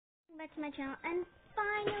back to my channel, and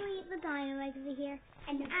finally the dino eggs are here.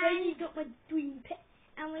 And we finally got my dream pet.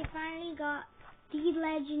 And we finally got the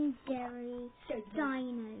legendary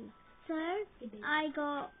dinos. So, I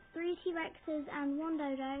got 3 T-Rexes and 1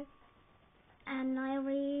 Dodo. And I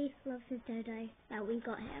really love this Dodo that we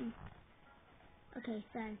got him. Okay,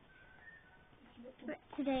 so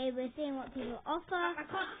today we're seeing what people offer. I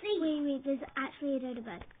can't see. Wait, there's actually a Dodo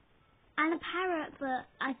bird. And a parrot, but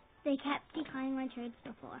they kept declining my trades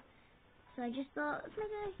before. So I just thought, let's make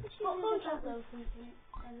a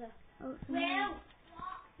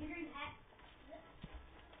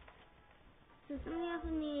So somebody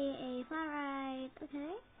offered me a flat ride.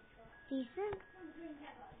 Okay, decent.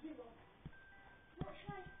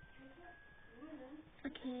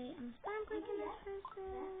 Okay, I'm spam clicking this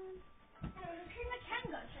person.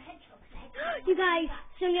 You guys,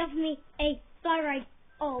 somebody offered me a fly ride.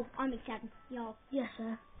 Oh, I'm excited. Y'all. Yes,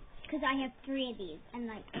 sir. Because I have 3 of these, and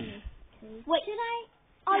like only 2. Wait, should I?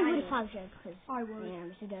 I Yeah, would have so because I would. Yeah,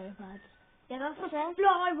 Mr. Dodo bird. Yeah, that's what I said.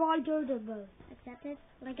 Fly ride Dodo bird. Accepted.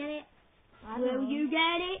 Will I get it? Will you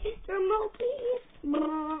get it? Remote, please. Come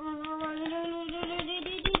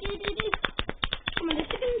on, this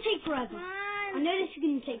is going to take forever. I know this is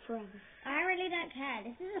going to take forever. I really don't care.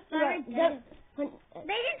 This is a fun day. They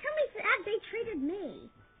didn't tell me to add. They treated me.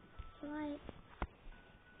 Like,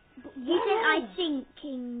 You said I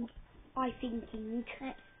thinking. Let's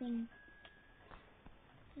think.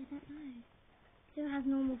 I don't know. Who has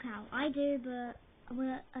normal cow? I do, but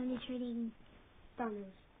we're only trading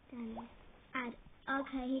Dinos. Add.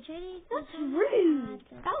 Okay, he traded. That's rude.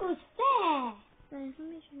 That was fair. So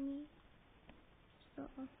somebody traded me.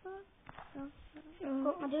 Offer.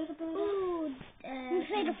 Got my Dodo bird. Ooh, you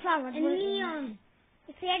say the flower. A neon.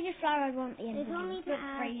 If they had the flower, I'd want the They told me to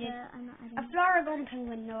add, crazy. I'm not adding. A flower gone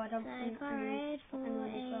penguin, no, I don't think. So far for a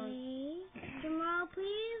drum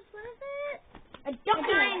please. What is it? A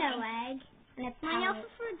dino egg. And a My offer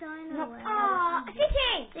for a dino egg. Oh, a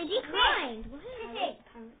kitty! They declined. Kitty!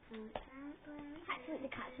 That's the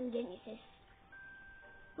cats and didn't you, sis?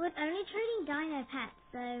 We're only trading dino pets,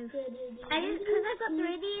 so because I've got 3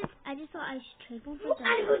 of these, I just thought I should trade one for a What dino.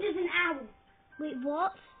 animal does an owl? Wait,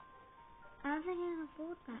 what? I don't think I can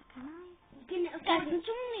afford that, can I? You can afford it.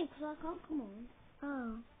 Because I can't come on.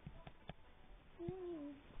 Oh.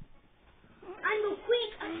 Animal,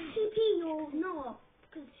 quick! TP or not?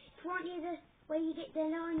 Because it's right near the where you get the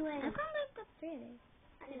 9 ways. I can't make up 3 of these.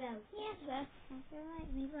 Annabelle. Yes, sir. I feel like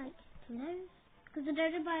maybe like 2 of those. Because the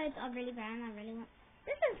Dodo birds are really rare and I really want.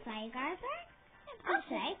 This is say, guys, right? I'll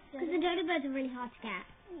say. Because the Dodo birds are really hard to get.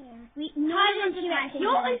 Yeah.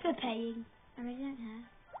 You're overpaying. I really don't care.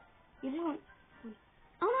 You just want.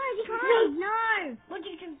 Oh no, I declined. No. What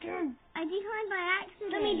did you do? I declined by accident.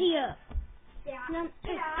 Come here. No.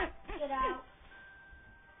 Get out. Get out.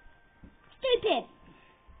 Stupid.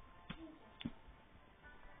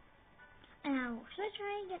 An owl. Should I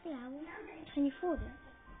try and get the owl? Can you afford it?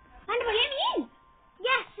 Annabelle, let me in.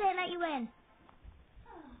 Yes, they let you in.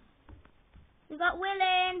 We got Will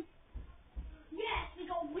in. Yes, we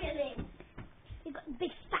got Will in. We got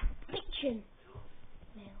big fat bitchin'.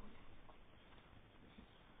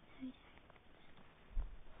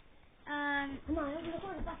 No, I'm going to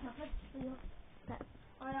call it back up.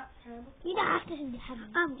 Oh, that's terrible. You don't have to have The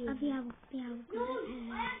owl. No,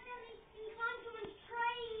 I accidentally declined someone's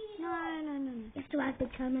trade. No. You have to add the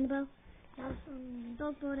time, Annabelle.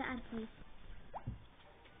 Dog border ad, please.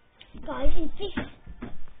 Guys, in this.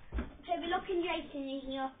 So we're looking Jason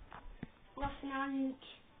in your and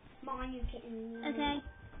mine you kitten. Okay.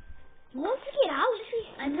 He wants to get out.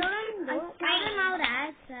 I told him all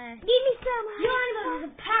that, so. Give me some. Your animal is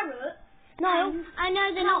a parrot. No. I know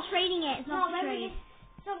they're not trading it. It's not a trade.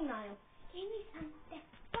 Thumbnail. Give me some.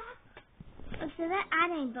 Oh, so they're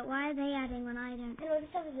adding, but why are they adding when I don't? No, this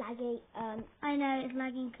stuff is laggy. I know it's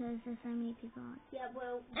lagging because there's so many people on. Yeah,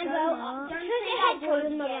 well, And don't say that word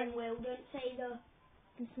again, Will. Don't say the.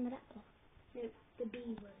 And some of that stuff. No, the B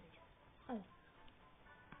word. Oh.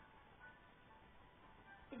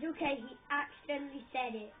 It's okay. He accidentally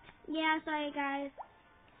said it. Yeah, sorry guys.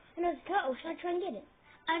 And there's a turtle. Should I try and get it?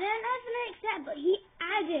 I don't know if it'll accept, but he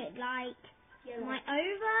added like. Yeah, Am I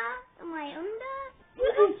over? Am I under?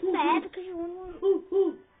 It's fair because you won one.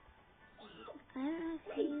 I don't know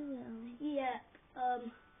if you will. Yeah.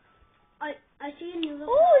 I see a new.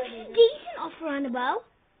 Oh, it's a decent offer, Annabelle.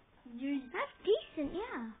 That's decent,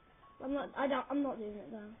 yeah. I'm not doing it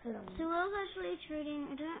though. Hold on. So I was actually trading.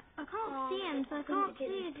 I can't see him, so I can't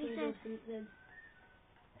see if he says.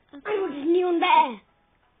 I want this neon bear.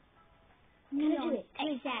 Can I do it?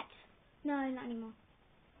 Accept. No, not anymore.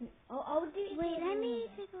 I'll do it. Wait, let me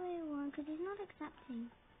take away one because he's not accepting.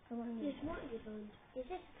 Yes, what have you found? Is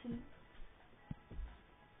this poop?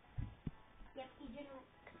 Yep, you do not.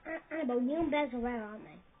 Annabelle, neon bears are rare, aren't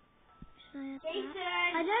they? Jason!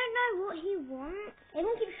 I don't know what he wants.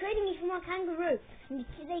 Everyone keeps trading me for my kangaroo. And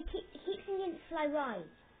they keep thinking it's slow rides.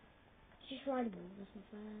 It's just rideable, that's not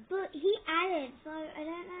fair. But he added, so I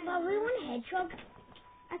don't know. But we want a hedgehog.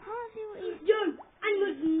 I can't see what he's... Yo!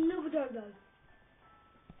 Animals never dodo.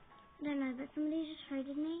 I don't know, but somebody just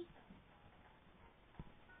traded me.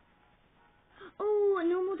 Oh, a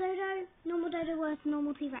normal dodo. Normal dodo worth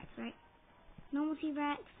normal T-Rex, right? Normal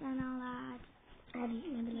T-Rex, and I'll add...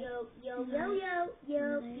 Yo.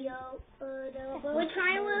 We're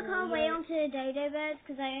trying to work our way onto dodo birds,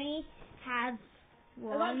 because I only have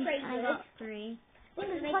one. I got three.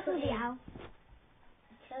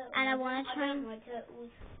 And I want to try and...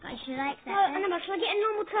 Should I accept it? Annabelle, should I get a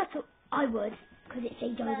normal turtle? I would, because it's a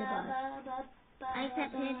dodo bird. I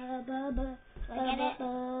accepted. I get it.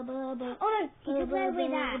 Oh no, You can play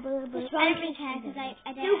with that. I don't really care because I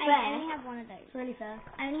only have one of those. It's really fair.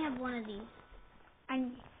 I only have one of these.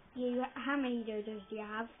 And you, how many dodos do you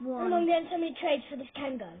have? One. I'm getting so many trades for this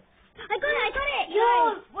kango. I got it!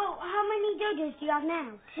 Yo! Well, how many dodos do you have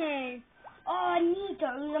now? 2. Oh, I need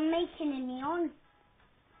those. I'm making a neon.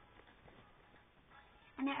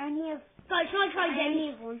 And I only have... Guys, shall I try I again? only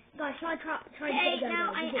have one. Guys, shall I try Okay, to get a dodo?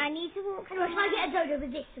 now with this? I need to walk Anyway, shall I get a dodo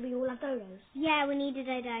with this so we all have dodos? Yeah, we need a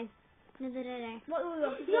dodo. Another dodo. What will we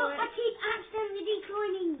have? No, I keep accidentally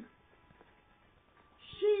declining.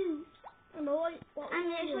 Shoot. I'm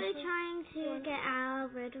literally trying to get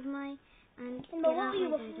rid of my... And get What out will you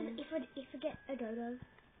my offer dodo. if I get a dodo?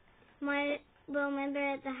 Well, remember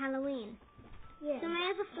at the Halloween? Yeah. Somebody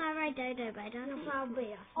has a flower dodo, but I don't think... Flower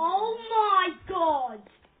beer. Oh my god.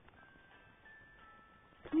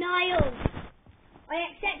 Niall. I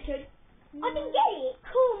accepted. I can get it.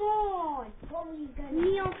 Come on. What will you go?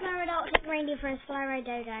 Neon flowered Arctic reindeer for his flower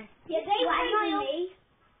dodo. Yeah, they What, wanted Niall? me.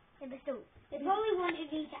 Yeah, but still. They probably wanted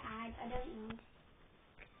me to add. I don't know.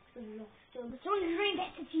 I lost them. Someone's trying to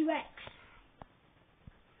get to T-Rex.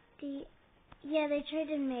 Yeah, they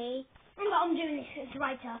traded me. Annabelle, I'm doing this. It's a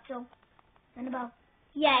right turtle. Annabelle.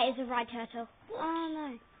 Yeah, it's a red turtle. Oh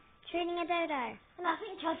no. Trading a dodo. And I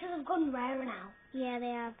think turtles have gone rarer now. Yeah,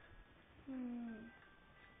 they have.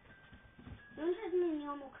 No one says me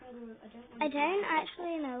normal kangaroo. I don't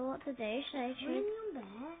actually know what to do. Should I trade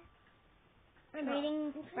Bear.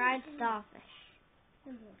 trading fried starfish?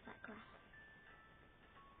 What's that crap?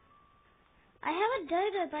 I have a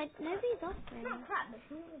dodo, but nobody's offering. It's not crap, but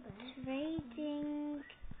it's not a bear. Trading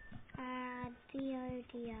DODO.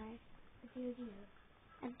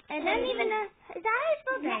 It's I don't even know. Is that how you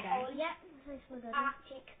spell dodo? Yeah, that's how you spell dodo.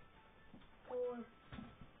 Arctic. Or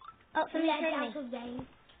Oh, somebody Ledge traded out me. of game.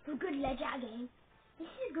 A good ledge out of game. This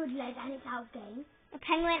is a good ledge and it's out of game. A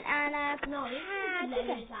penguin and a No, this is a good ledge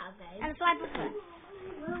and it's out of game. and a fly buffer.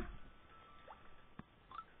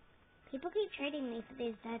 People keep trading me for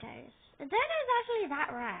these dodos. The dodo's actually that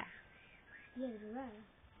rare. Yeah, they're rare.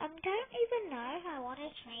 I don't even know if I want to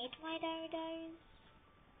trade my dodos.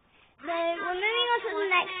 So we're moving on to the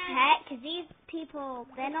next pet because these people,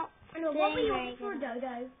 they're not And what were doing you very offer for a good.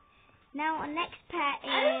 dodo? Now our next pet is...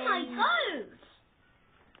 Oh my toes!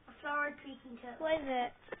 a flower creaking turtle. What is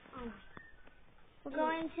it? Oh. We're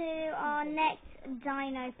going to our next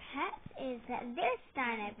dino pet is this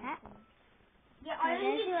dino pet. Yeah, I Okay,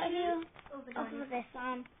 only so what have you over offered this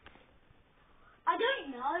one? I don't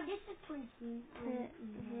know. This is pretty. Eating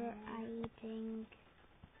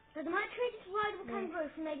So the man traded to rideable kangaroo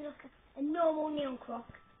for maybe like a normal neon croc.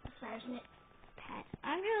 That's fair, isn't it? pet.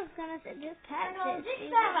 I'm just gonna say just pet. And is this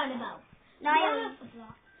fair, Annabelle? No, No.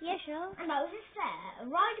 yeah, sure. Annabelle, is this fair? A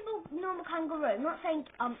rideable normal kangaroo. I'm not saying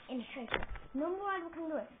illustration. Normal rideable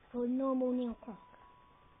kangaroo for a normal neon croc.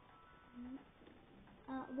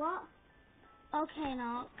 What? Okay,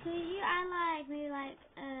 now could you add maybe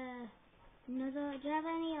another? Do you have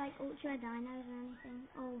any ultra dinos or anything?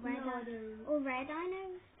 Or rare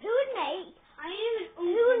dinos? Who would make? Who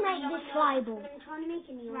would make this rideable? I'm trying to make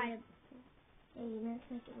a new Right. Yeah, let's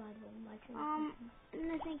make it rideable. No,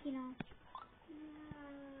 thank you, no.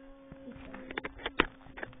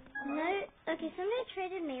 No, okay, somebody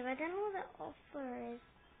traded me, but I don't know what the offer is.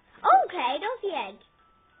 Okay, Doggy Egg.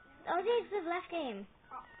 Doggy Egg's the left game.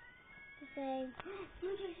 To say,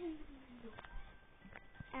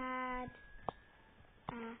 add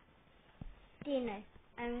Dino.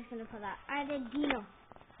 I'm just gonna put that. Add a Dino.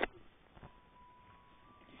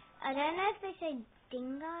 I don't know if they say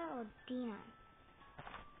Dingo or Dino.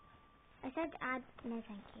 I said add, no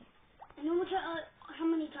thank you. normal turtle. How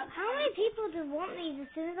many turtles? How many people do want these as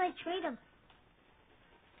soon as I trade them?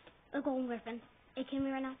 A golden griffin. It can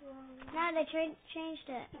be right now. No, they changed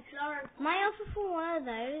it. Flora. My offer for one of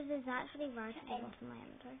those is actually right at the bottom of my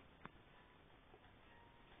inventory.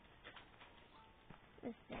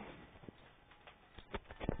 What's this?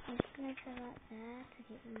 I'm just gonna put that there to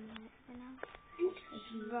keep them in it for now. It's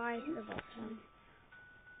right at the bottom.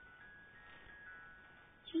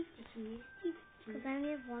 Because I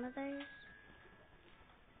only have one of those.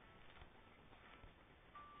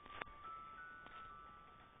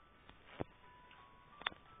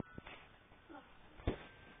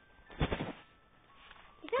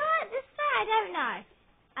 You know what? This fair, I don't know.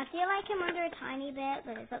 I feel like I'm under a tiny bit,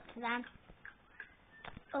 but it's up to them.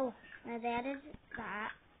 Oh, no, they added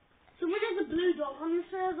that. Someone has a blue dog on the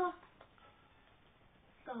server.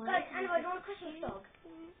 Guys, Annabelle, do you want a Christmas dog?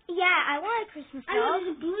 Yeah, I want a Christmas I dog.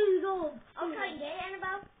 want a blue dog. I'll try and get it,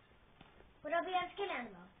 Annabelle. Would I be able to kill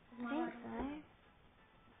Annabelle? I think so.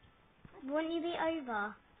 Wouldn't you be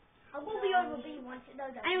over? I will be over B once it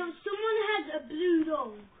does that. I know someone has a blue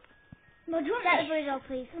dog. No, do you want Get the it? blue dog,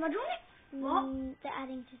 please. No, do you want it? What? They're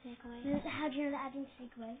adding to takeaway. How do you know that adding to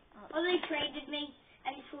take away? Oh, they traded me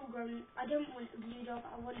and it's all grown. I don't want a blue dog.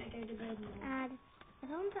 I want to go to bed now. Add. I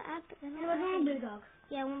don't want to add, but they're No, not I don't want a adding. blue dog.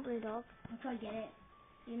 Yeah, I want blue dog. I'll try to get it.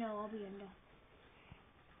 You know, I'll be under.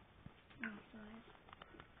 Oh, sorry.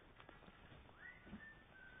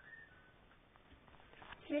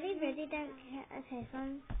 Really don't care. Okay,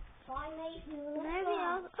 some. Fine, mate. Nobody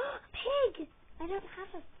else. Pig! I don't have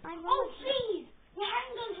a. I want Oh, a pig. please! You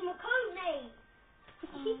haven't gone to my coat, mate.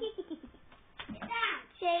 Get down.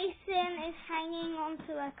 Jason is hanging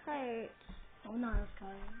onto a coat. Oh, no, it's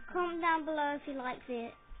going. Comment down below if you like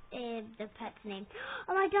the pet's name.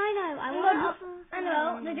 Oh, my dino! I No, want to no, offer. I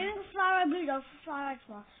know. They're doing a flower blue dog for flower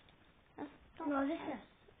frost. That's not No, this fair.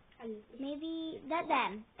 is. Maybe that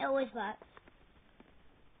then. It always works.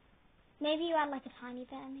 Maybe you add like a tiny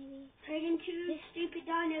bear, maybe. Trading two stupid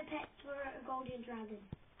dino pets for a golden dragon.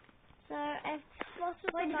 So if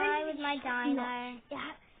possible, Wait, buy depends with my if it's dino.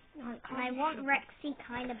 Yeah. No, And I want Rexy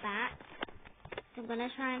kind of back. So I'm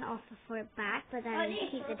gonna try and offer for it back, but then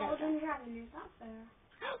keep the dog. golden dragon, is that fair?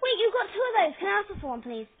 Wait, you've got two of those. Can I offer for one,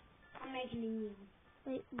 please? I'm making a new one.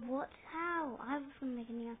 Wait, what? How? I was gonna make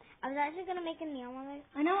a neon. I was actually gonna make a neon one of those.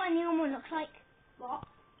 I know what a neon one looks like. What?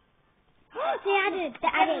 They added. They're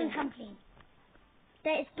adding. Everyone's complain.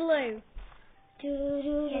 It's blue.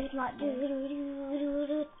 Yes, like I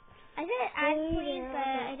said add please, but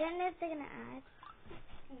I don't know if they're gonna add.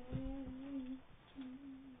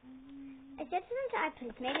 I said to them to add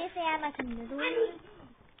please. Maybe if they add like another one.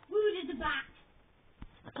 Who did the back?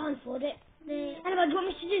 I can't afford it. Annabelle, do you want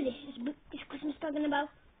me to do this? This Christmas dog, Annabelle?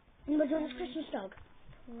 Annabelle, do you want this Christmas dog?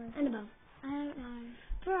 Annabelle? I don't know.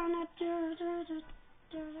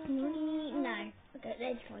 No. Okay,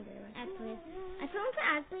 they just can't do it. Add please. I told them to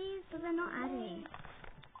add please, but they're not adding.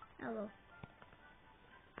 Oh well.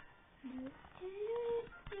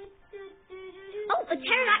 Oh, a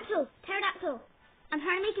pterodactyl! Pterodactyl! I'm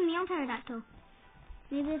trying to make a neon pterodactyl.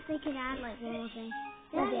 Maybe if they could add like one more thing.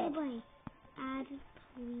 Everybody, add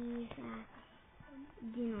please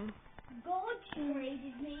Dino. God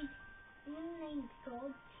traded me. Your name's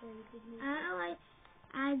God traded me. I don't know, like,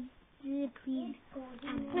 add please.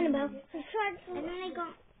 Annabelle, subscribe. And then they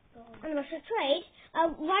got. Annabelle, so trade.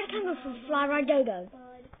 Ride kangaroo for fly ride dodo.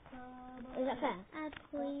 Is that fair? Add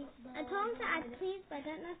please. I told them to add please, but I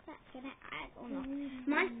don't know if that's gonna add or not.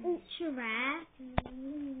 Mine's ultra rare.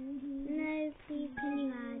 No, please, can you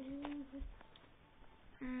add?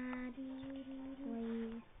 Add,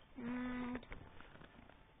 please. Add.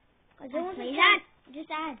 I don't want to Please add. add. Just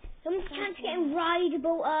add. Someone's a chance of getting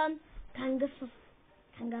rideable kangaroo for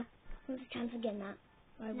kangaroo. Someone's a chance of getting that.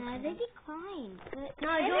 No, they declined. But No,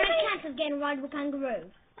 I don't want a chance of getting rideable kangaroo.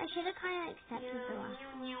 I should have kind of accepted the last.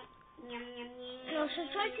 And also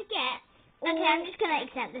try to get. Okay, I'm just gonna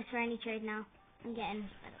accept this for any trade now. I'm getting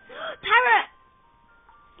parrot.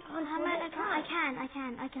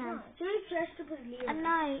 I can. Someone's dressed up as Leo.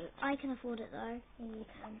 No, I can afford it though. You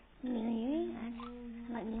can.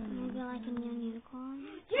 Like Maybe like a neon unicorn.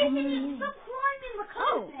 Jason, stop climbing my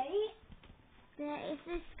coat, mate. There is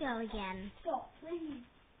this girl again. Stop, please.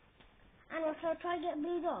 And also try to get a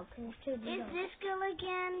blue dog. Cause there's two blue Is dogs. this girl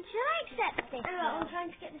again? Should I accept this? Anyway, I'm trying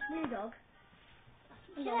to get this blue dog.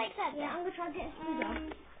 Should I accept Yeah, I'm gonna try to get this blue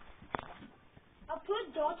dog. I'll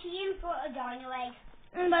put Dottie in for a dino egg.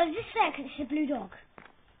 But is this fair? Cause it's a blue dog.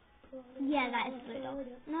 Yeah, that is a blue dog.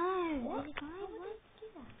 No. What? Is it fine? What?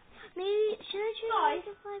 Maybe should I Guys,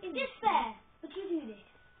 try is this fair? Would you do this?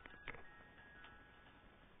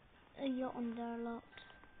 You're under a lot.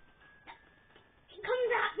 It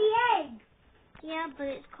comes out the egg. Yeah, but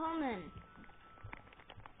it's common.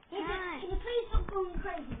 Can you please stop going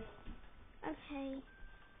crazy? Okay.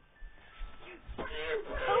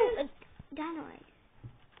 Oh, a dino egg.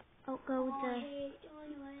 Oh, go with the...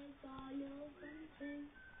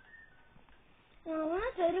 Oh, when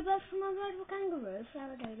I heard about from my ride for kangaroo,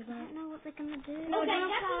 flower dodo I don't know what they're gonna do. No, okay,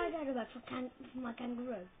 flower dodo for my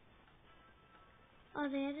kangaroo. Oh,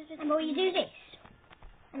 they added a... And will you do this?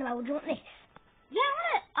 And I would want this. Yeah,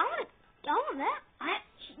 I want that.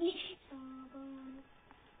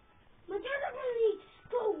 My dad doesn't need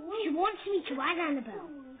school. She wants me to add Annabelle.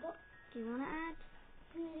 Do you want to add?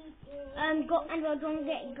 And we're going to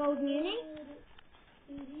get Golden Uni.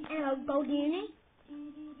 And Golden Uni.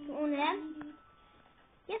 One of them.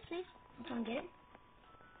 Yes, please. I'll try and get it.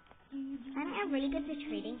 I think I'm really good at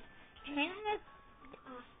trading.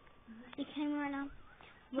 You came right now.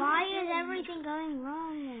 Why is everything going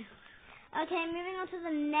wrong? Okay, moving on to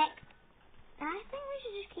the next. I think we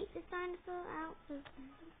should just keep this dinosaur out.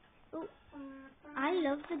 Oh, I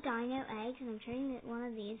love the dino eggs, and I'm trading one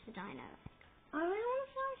of these for dino. I really want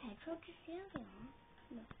to fly head, so I'll just see how they are.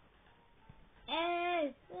 No.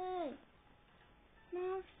 Hey.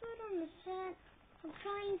 Now, foot on the set. I'm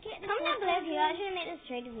trying to get the... Comment down below if you actually make this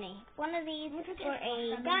trade with me. One of these for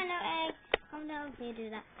a dino egg. Comment down if you do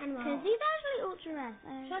that. Because these are actually ultra rare.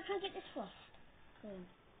 Shall I try and get this frost? Good.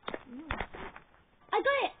 No. I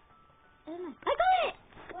got it! I don't know. I got it!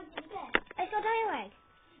 What did you get? I got dino egg.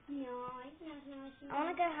 Nice. I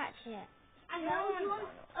want to go hatch it. And I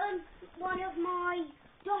want one of my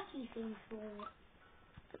dotty things for it.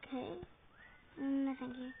 Okay. No,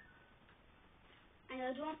 thank you. And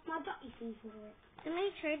I want my dotty things for it.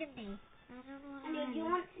 Somebody traded me. I don't know what And I do you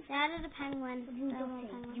want... They added a penguin. Do you Don't want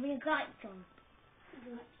a penguin. mean a Glytron?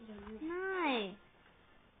 No.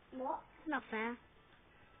 What? Not fair.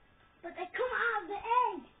 But they come out of the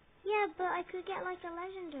egg. Yeah, but I could get like a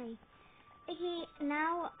legendary. Okay,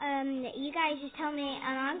 now you guys just tell me,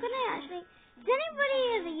 and I'm gonna actually. Does anybody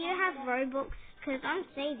of you have Robux? Because I'm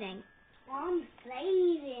saving. I'm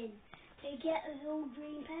saving to get a little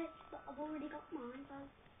dream pet, but I've already got mine. So.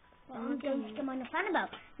 Well, I'm going to get mine off Annabelle.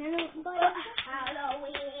 No, we can buy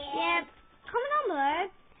Halloween. Yeah. Comment down below.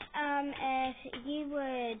 If you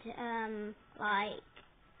would like.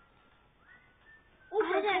 Also,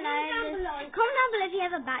 I don't know. Comment down below if you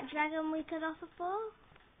have a bat dragon we could offer for.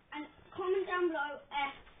 And comment down below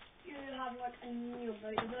if you have like a new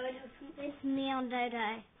bird or something. It's neon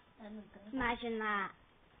dodo. Imagine that.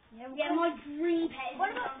 Yeah, my dream pet is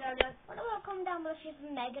What neon about- dodo. What about come down with a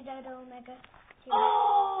mega dodo or mega?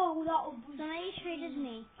 Oh, that would be... Somebody traded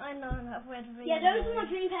me. I know, that would be. Yeah, those are my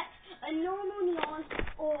dream pets. A normal neon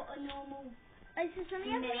or a normal... So somebody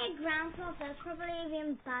have me a ground floor, that's probably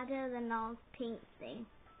even better than our pink thing.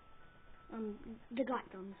 The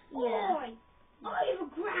Glytrons. Yeah. Oi, I have a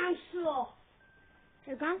ground sloth.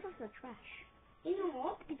 The ground floors are trash. You know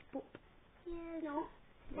what? It's poop. Yeah, no.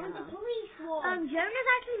 Yeah. One's a police one. Jona's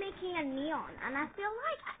actually making a neon, and I feel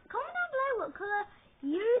like, comment down below what colour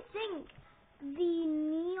you think the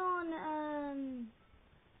neon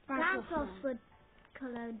ground floor would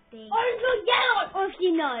colour be. Orange or yellow. Or if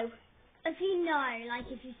you know. If you know, like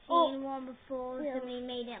if you've seen one before, somebody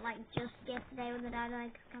made it like just yesterday when the dino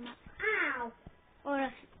eggs come up. Ow. Or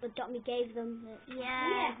if the Dotmy gave them.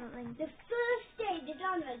 Yeah. Something. The first day the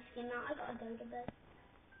dino eggs came out, I got a dodo bird.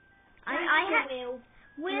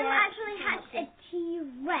 Will Yeah, actually hatched a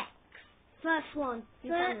T-Rex. First one.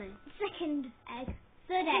 Second egg.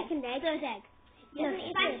 Third egg. Third egg. Yeah,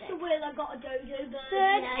 thanks to Will, I got a dodo bird.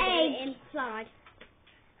 Third Yeah, egg. Slide.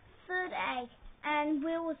 Third egg. And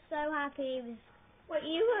Will was so happy.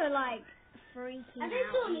 You were like freaking And they out.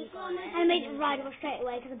 saw when me you got from it. it. I made it rideable straight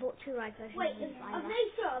away because I bought 2 ride versions. Wait, have they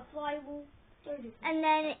got a flyable dodo? And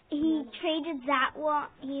then he traded that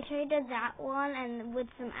one. And with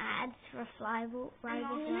some ads for a flyable. And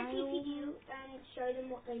I'm going to TP you and show them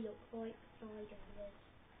what they look like.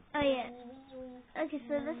 Oh yeah. Okay,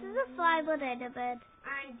 so this is a flyable dodo bird.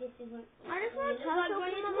 And this is one. I just want to It's talk like about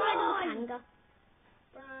running my around. rideable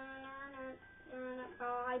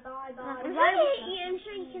Bye, bye, bye. I'm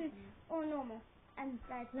sure you can. Or normal. And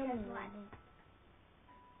there's no black.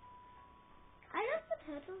 I love the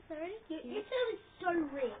turtles. They're really cute. This is so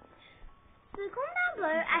rich. So comment down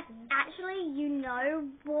below. Actually, you know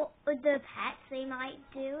what the pets they might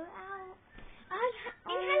do out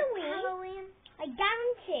In on Halloween, I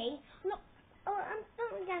guarantee, I'm not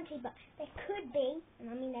guarantee, but there could be, and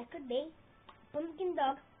I mean there could be, a pumpkin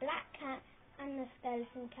dog, black cat, and a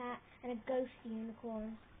skeleton cat, and a ghost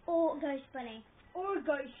unicorn. Or ghost bunny. Or a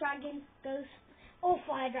ghost dragon. Ghost, Or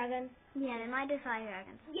fire dragon. Yeah, they might do fire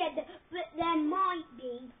dragons. Yeah, but there might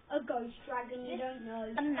be a ghost dragon. You don't know.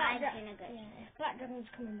 Imagine a ghost. Yeah, if black dragon's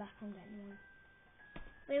coming back on getting one.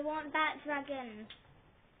 We want bat dragons.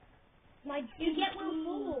 You get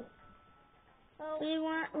Will 4.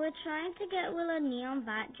 We're trying to get Will a neon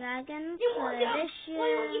bat dragon Then for why this don't you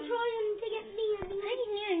year. try to get me a I think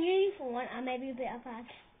you need a uniform and maybe a bit of bag.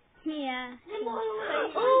 Yeah. Then why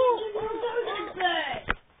don't you get bird?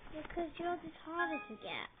 Because yours is harder to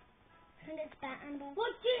get. And it's bat amber.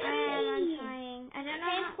 What do you I'm mean? trying. I don't The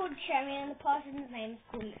know. name's called Cherry and the person's name is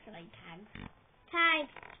called like tags.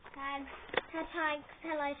 Tags. Tags. Tags.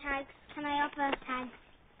 Hello, tags. Can I offer tags?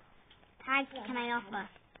 Tags, can I offer?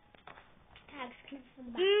 Tags come from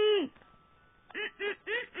the back.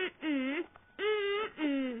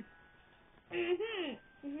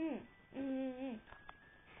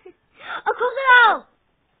 A crocodile!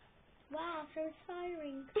 Wow, so it's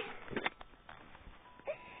firing.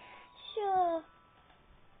 Sure.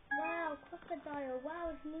 Wow, crocodile.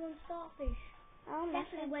 Wow, it's neon starfish. Oh,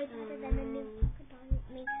 Definitely way better than a new crocodile.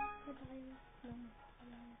 Crocodile.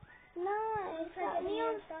 No, it's got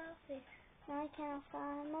neon. starfish. I can't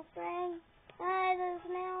find my friend. Hi, there's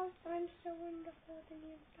nails. I'm so wonderful, the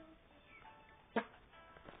neon starfish.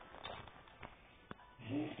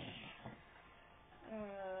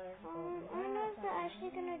 I know if they're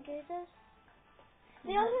actually gonna do this.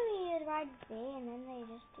 They also need to ride B and then they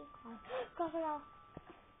just do crocodile.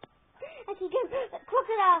 I see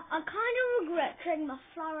crocodile. I kind of regret trading my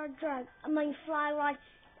fly ride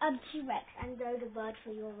T-Rex and Dodo bird for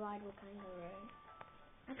your ride with kangaroo.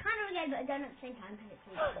 I kind of regret it, but I don't at the same time because it's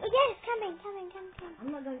really Yes, coming. I'm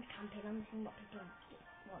not going to camping, I'm seeing what people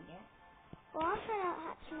want yet. Well, I'm trying to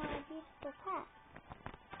hatch my beautiful pet.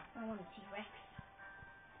 I want a T-Rex.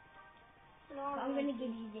 No, But I'm going to give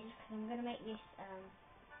you this because I'm going to make this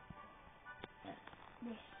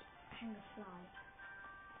this hanger fly.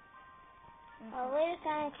 Oh, we're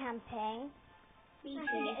going camping. You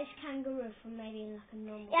can get this kangaroo from maybe like a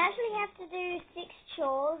normal. You actually have to do 6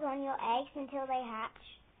 chores on your eggs until they hatch.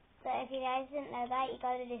 So if you guys didn't know that, you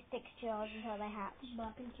got to do 6 chores until they hatch.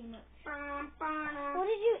 Barking too much. What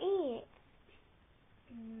did you eat?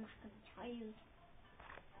 I'm tired.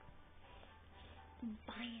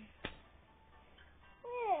 Buying.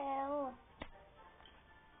 Ew.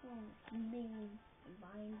 Beans.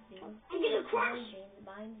 Buying beans. I'm gonna crash.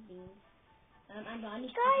 Buying beans. And I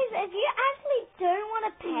need Guys, if you actually don't want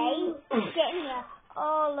to pay to get in here,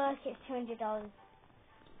 oh look, it's $200.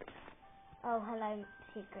 Oh, hello,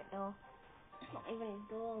 secret door. It's not even a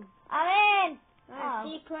door. I'm in. Oh.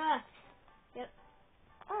 Secret. Yep.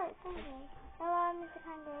 Oh, it's okay. Hello, Mr.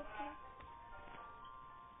 Kangaroo.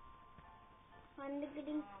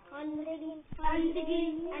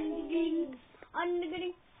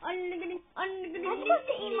 I'm supposed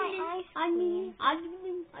to eat my ice cream. Does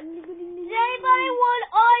anybody want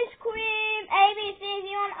ice cream? ABC, if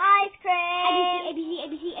you want ice cream.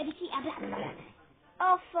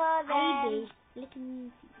 Offer them.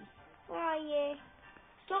 Where are you?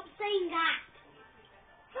 Stop saying that.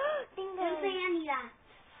 Dingo. Don't say any of that.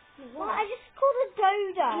 Well, I just called a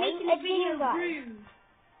dodo You're making a the video dingo. rude.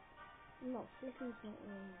 No, Flippin's not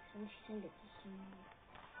wrong. So we should send it to someone.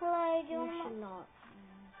 Hello, do you We want should to not.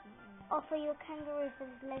 offer your kangaroo for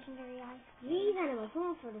this legendary ice cream? These animals,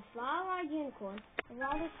 come on for the flower unicorn. The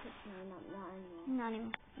rather no, not anymore. Not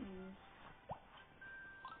anymore.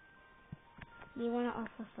 You want to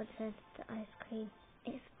offer for the ice cream?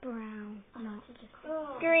 It's brown, not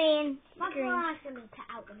Oh. green. My Green. ice cream is cut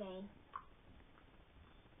out the game.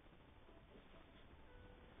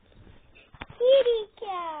 Kitty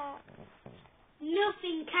cat.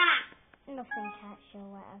 Nothing cat. Nothing cat, sure,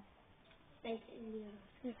 whatever. Basically,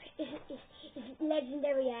 it's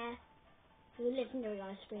legendary air. For the legendary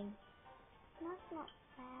ice cream. That's not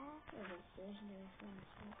fair. It's legendary ice cream.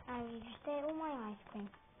 Oh, you just ate all my ice cream.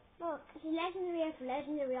 Look, it's legendary air for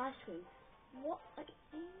legendary ice cream. What? Like,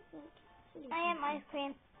 silly I am ice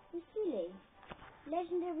cream. It's silly.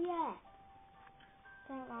 Legendary air.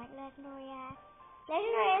 Don't like legendary air.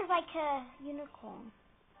 Legendary air is like a unicorn.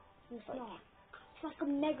 It's not. It's like a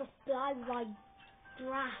mega fly ride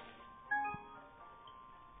giraffe.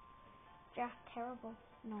 Just terrible.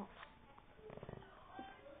 Not.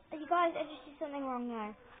 You guys, I just did something wrong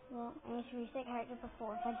now. What? I need to reset character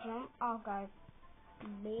before. If I jump, I'll go.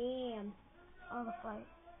 Bam. I'll go float.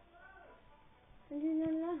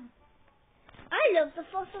 No. I love the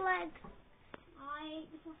fossil eggs. I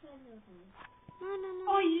ate the fossil egg the other time.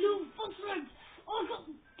 No. I love fossil eggs. I got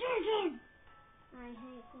dirty. I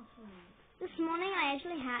hate fossil eggs. This morning I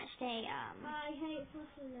actually hatched a I hate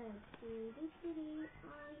fossil eggs. I hate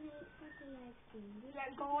fossil eggs. Right,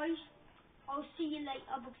 guys. I'll see you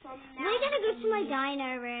later because I'm now. we're gonna go to my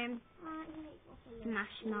dino room. I hate fossil eggs.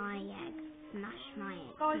 Smash my eggs. Smash my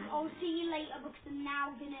eggs. Guys, I'll see you later because I'm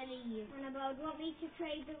now gonna leave. And about do you want me to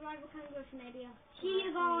trade the rival kangaroo for maybe a... See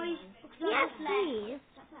you guys. Because I Yes, just left. please.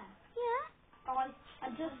 That's fair. Yeah. Guys, I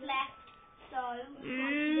just left, so I'm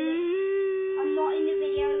not in the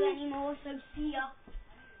video anymore. So see ya.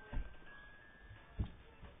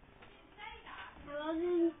 Oh,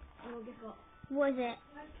 guess what? Was it?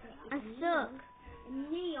 I suck.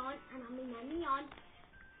 Neon, and I mean a neon.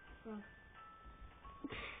 So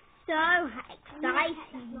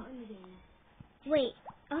exciting. Not in the game. Wait.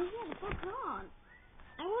 Oh yeah, the fuck on.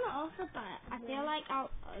 I want to also buy it. I feel like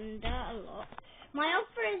I'll under a lot. My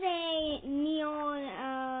offer is a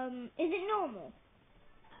neon. Is it normal?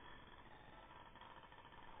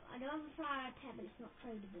 I don't have a flower tab, but it's not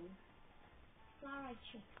tradable. Flower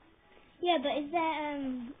chip. Yeah, but is there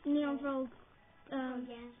neon frog? Yeah,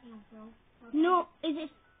 it's not No, is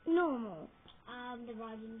it normal? the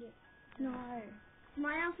riding it. No.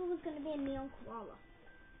 My offer was going to be a neon koala.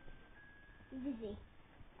 Dizzy.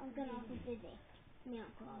 I was going to offer Dizzy.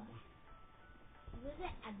 Neon koala.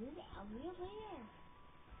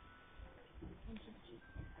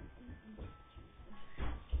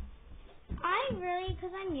 I really,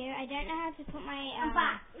 because I'm new, I don't know how to put my... I'm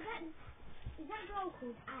back. Is that girl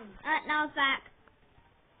called Anne? Now it's back.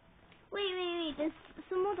 Wait. There's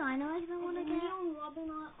some more dinos I want to get. Neon Robin, I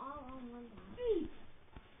want that.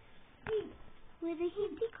 Where they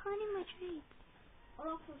keep declining my trades. I'll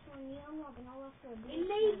offer for Neon Robin, I'll offer a blue. It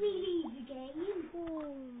made me leave the game.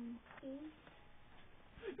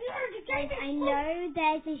 Guys, I know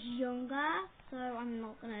theirs is younger, so I'm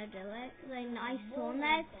not going to do it. Because I saw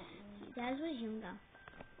theirs was younger.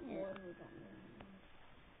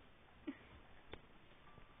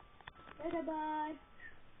 Bye.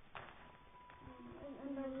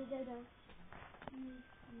 And then we Dodo.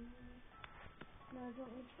 No, I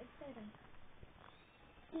don't need to fix Dodo.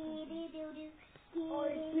 Oh,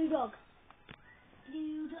 it's Blue Dog.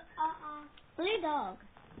 Blue dog. Blue Dog.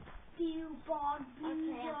 Okay, I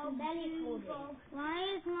can barely afford it. Why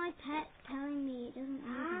is my pet telling me it doesn't move?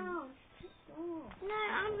 Ow. No,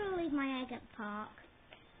 I'm going to leave my egg at the park.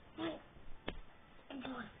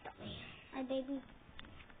 Hi, baby.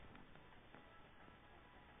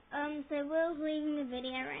 So Will's leaving the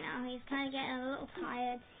video right now. He's kind of getting a little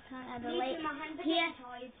tired. Kind of late. My hands are Yeah. getting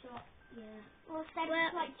tired, so yeah. Well, I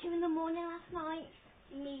was like 2 in the morning last night.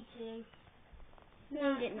 Me too. No,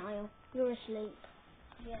 you didn't, Niall. You were asleep.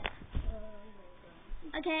 Yeah.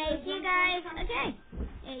 Okay, see you guys. Okay,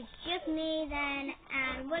 it's just me then,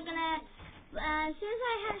 and we're gonna. As soon as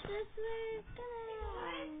I hatch this, we're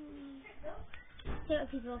gonna see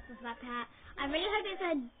what people think about that. I really hope it's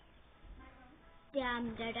a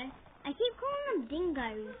dodo. I keep calling them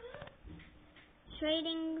dingoes.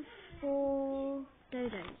 Trading for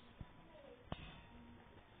dodos.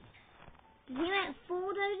 Does he meant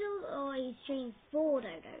 4 dodos, or he's trading 4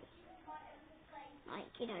 dodos?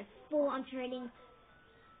 Like, 4. I'm trading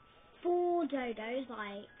 4 dodos,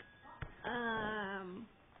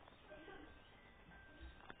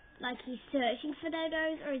 like he's searching for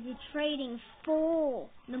dodos, or is he trading 4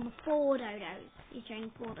 number 4 dodos? He's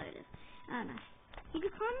trading 4 dodos. I don't know. You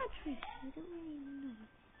could climb that tree. I don't really know.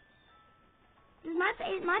 My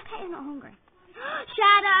pet is not hungry.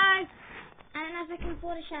 Shadow! I don't know if I can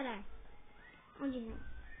afford a shadow. What do you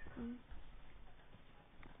think?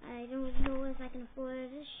 I don't know if I can afford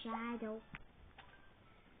a shadow.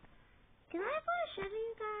 Can I afford a shadow,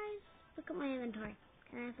 you guys? Look at my inventory.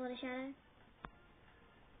 Can I afford a shadow?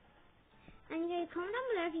 And comment down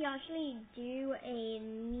below if you actually do a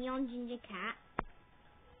neon ginger cat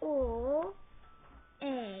or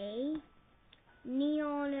a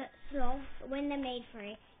neon sloth when they're made for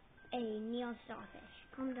it, a neon starfish.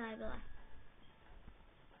 Comment down below.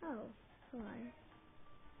 Oh, hello.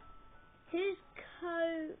 Who's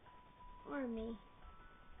or me?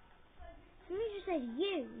 Somebody just said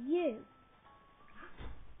you.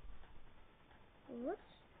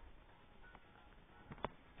 Whoops.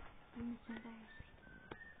 I'm so embarrassed.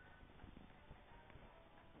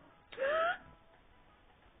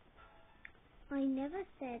 I never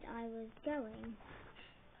said I was going.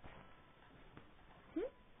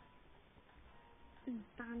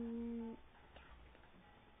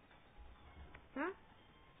 Huh?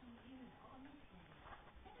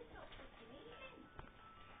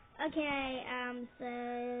 Okay, so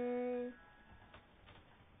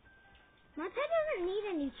my pet doesn't need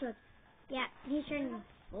any chips. Yeah, he's turning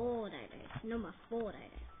 4 dodos. Number 4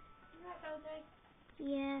 dodos.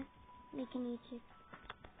 Yeah, making YouTube.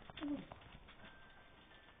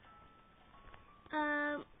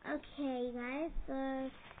 Okay guys, so I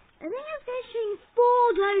think I'm fishing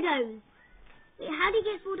 4 dodos. Wait, how do you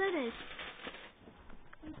get 4 dodos?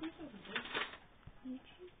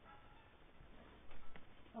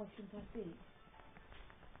 Oh, since I see.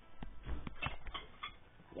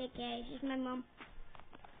 Okay, she's my mum.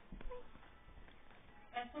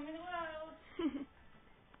 Best one in the world.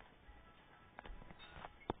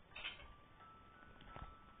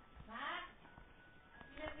 Matt,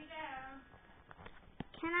 you let me down.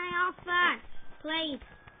 Can I offer? Please.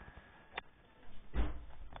 Can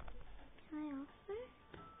I offer?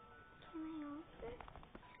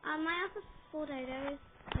 I offer 4 dodos.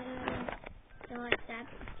 So like that.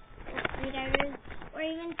 Or 3 dodos. Or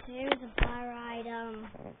even 2 is a bar ride.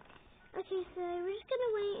 Okay, so we're just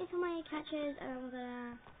gonna wait until my catches and I'm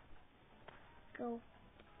gonna go.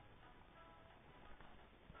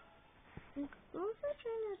 I'm also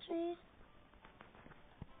trying to trade.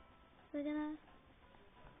 We're gonna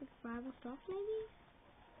like, rival stuff maybe?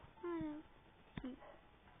 I don't know.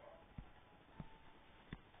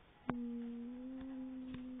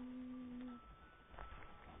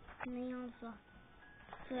 Neon stuff.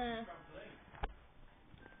 So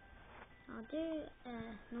I'll do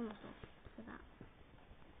normal stuff for that.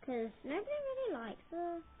 Because nobody really likes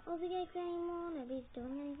the Aussie gigs anymore. Nobody's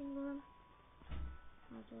doing anything with them.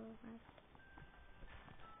 I'll do all right.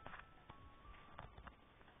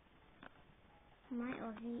 My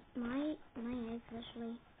Aussie, my egg's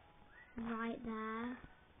literally right there.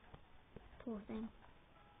 Poor thing.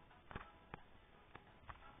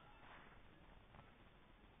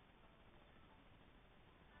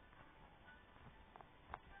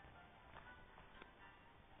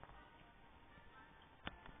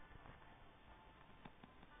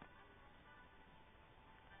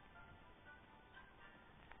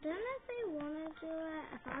 Don't know if they want to do it.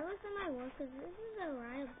 If I was in, I would, because this is a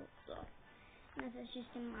rival stuff. And this is just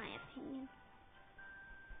in my opinion.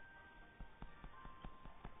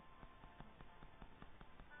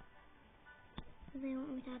 Do they want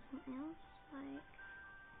me to add something else? Like,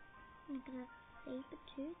 I'm gonna saber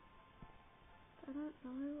tooth. I don't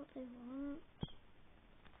know what they want.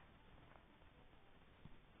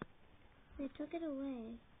 They took it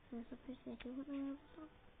away. So I suppose they do want the rival stuff.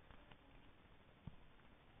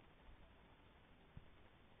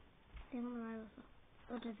 They want the rival stuff.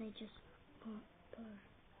 Or do they just want the...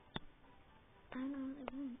 I don't know what they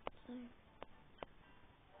want, so...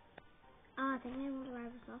 I think they want the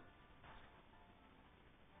rival stuff.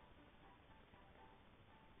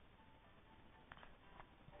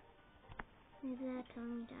 Maybe they're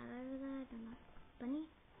telling me dad over there, I don't know.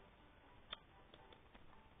 Bunny?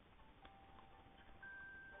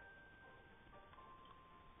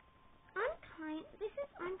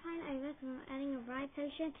 I'm kind of over because I'm adding a ride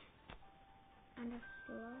potion and a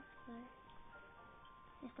sloth, so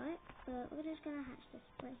it's got it. But we're just gonna hatch this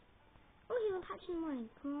place. Oh, he will hatch in the morning.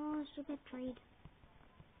 Come on, stupid trade.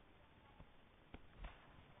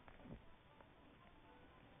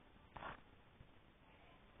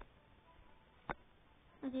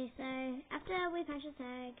 Okay, so after we've hatched this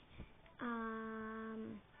egg,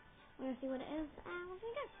 we're gonna see what it is and we're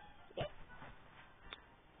gonna go. Okay.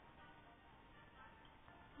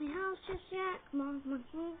 My house just yet. Come on, come on,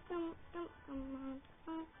 come on, come on, come on,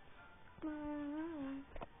 come on.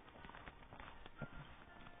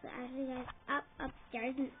 So actually guys,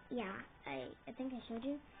 upstairs, and yeah, I think I showed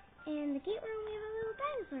you. In the gate room we have a little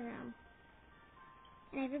dinosaur room.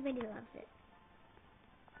 And everybody loves it.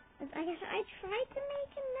 I guess I tried to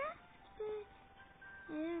make a nest, but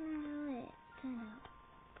I don't know how it turned out.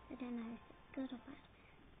 I don't know if it's good or bad.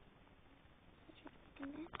 Let's make a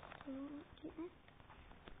nest. Do you want to keep nest?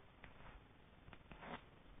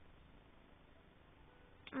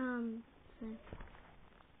 So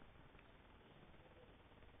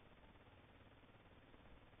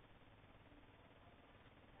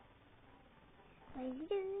what are you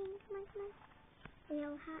doing? Come on, come on.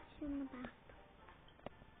 We'll hatch in the bath.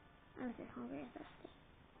 I was just hungry or thirsty.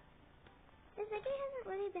 This video hasn't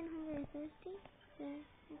really been hungry or thirsty, so I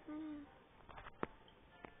kinda...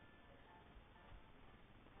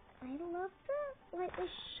 I love the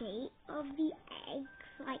shape of the eggs.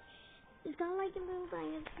 Like, it's got like a little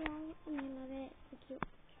dinosaur, and I love it. It's so cute.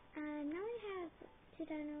 Now I have 2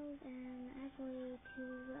 dinos and actually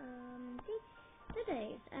 2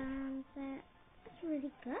 dodos. So that's really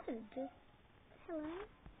good. Hello.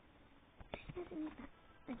 Yes, I need that.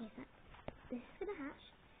 Okay, so this is gonna hatch.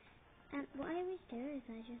 And what I always do is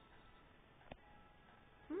I just...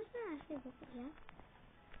 I'm just gonna actually walk up here.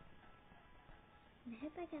 I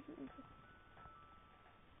hope I get something cool.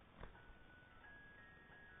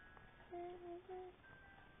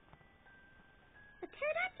 A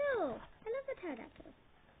pterodactyl! I love the pterodactyl.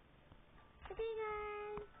 Okay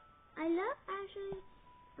guys. I love actually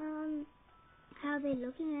how they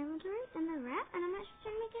look in the inventory and the rat, and I'm actually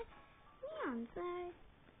trying to make a neon, so